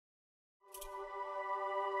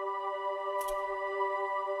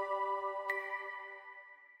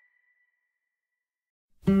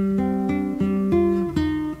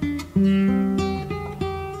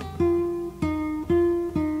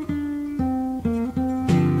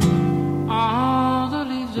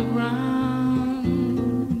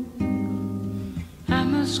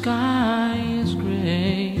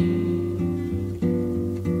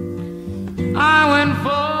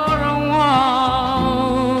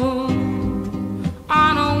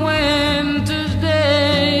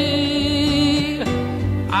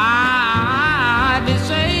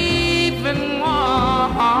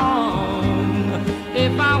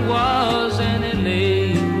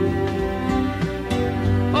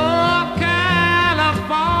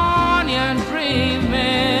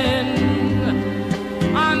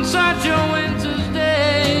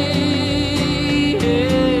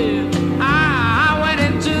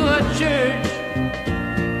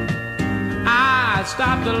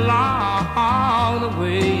stopped along the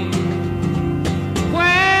way.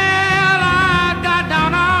 Well, I got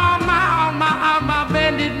down on my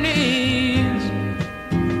bended knees,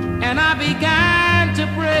 and I began to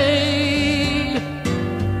pray.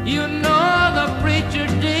 You know the preacher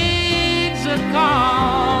digs a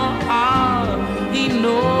call. He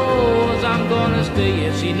knows I'm gonna stay.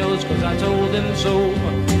 Yes, he knows, 'cause I told him so.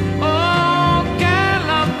 Oh,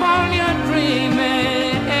 California dreaming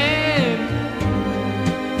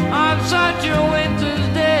on such a winter's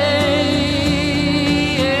day.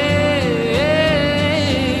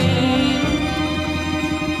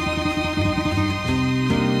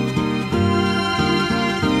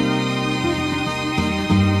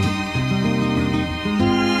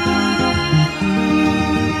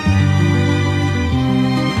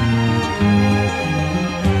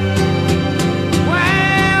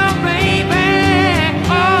 Well, baby,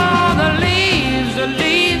 oh, the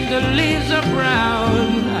leaves are brown,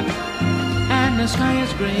 and the sky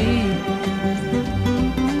is gray.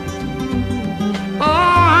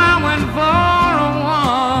 Oh, I went for a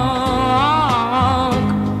walk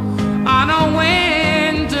on a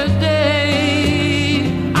winter's day.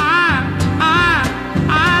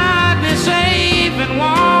 I'd be safe and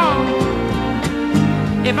warm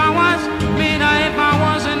if I was, if I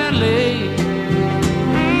wasn't late.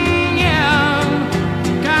 Yeah,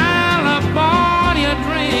 California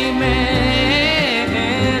dreaming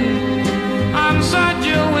on such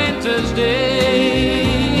a winter's day.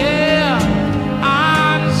 Yeah,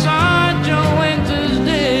 on such a winter's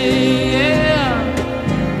day. Yeah,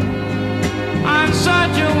 on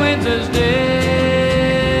such a winter's day.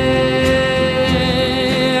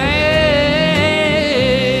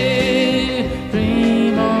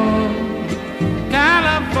 Dream on,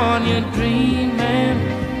 California dreaming,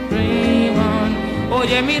 dream on.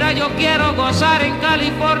 Oye, mira, yo quiero gozar en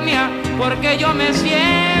California porque yo me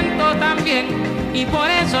siento tan bien. Y por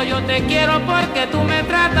eso yo te quiero, porque tú me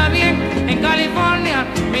tratas bien. En California,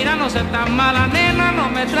 mira, no seas tan mala, nena, no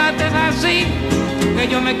me trates así, que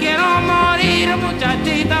yo me quiero morir,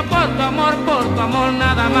 muchachita, por tu amor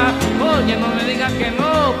nada más. Oye, no me digas que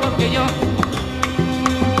no, porque yo...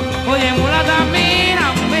 Oye, mulata, mira,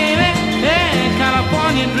 baby,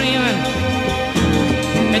 California dreaming.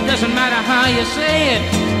 It doesn't matter how you say it.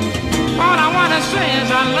 All I wanna say is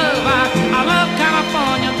I love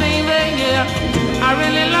California, baby, yeah. I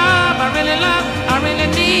really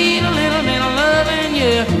need a little bit of loving,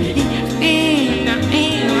 yeah.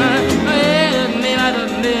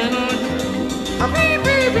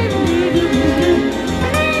 Baby,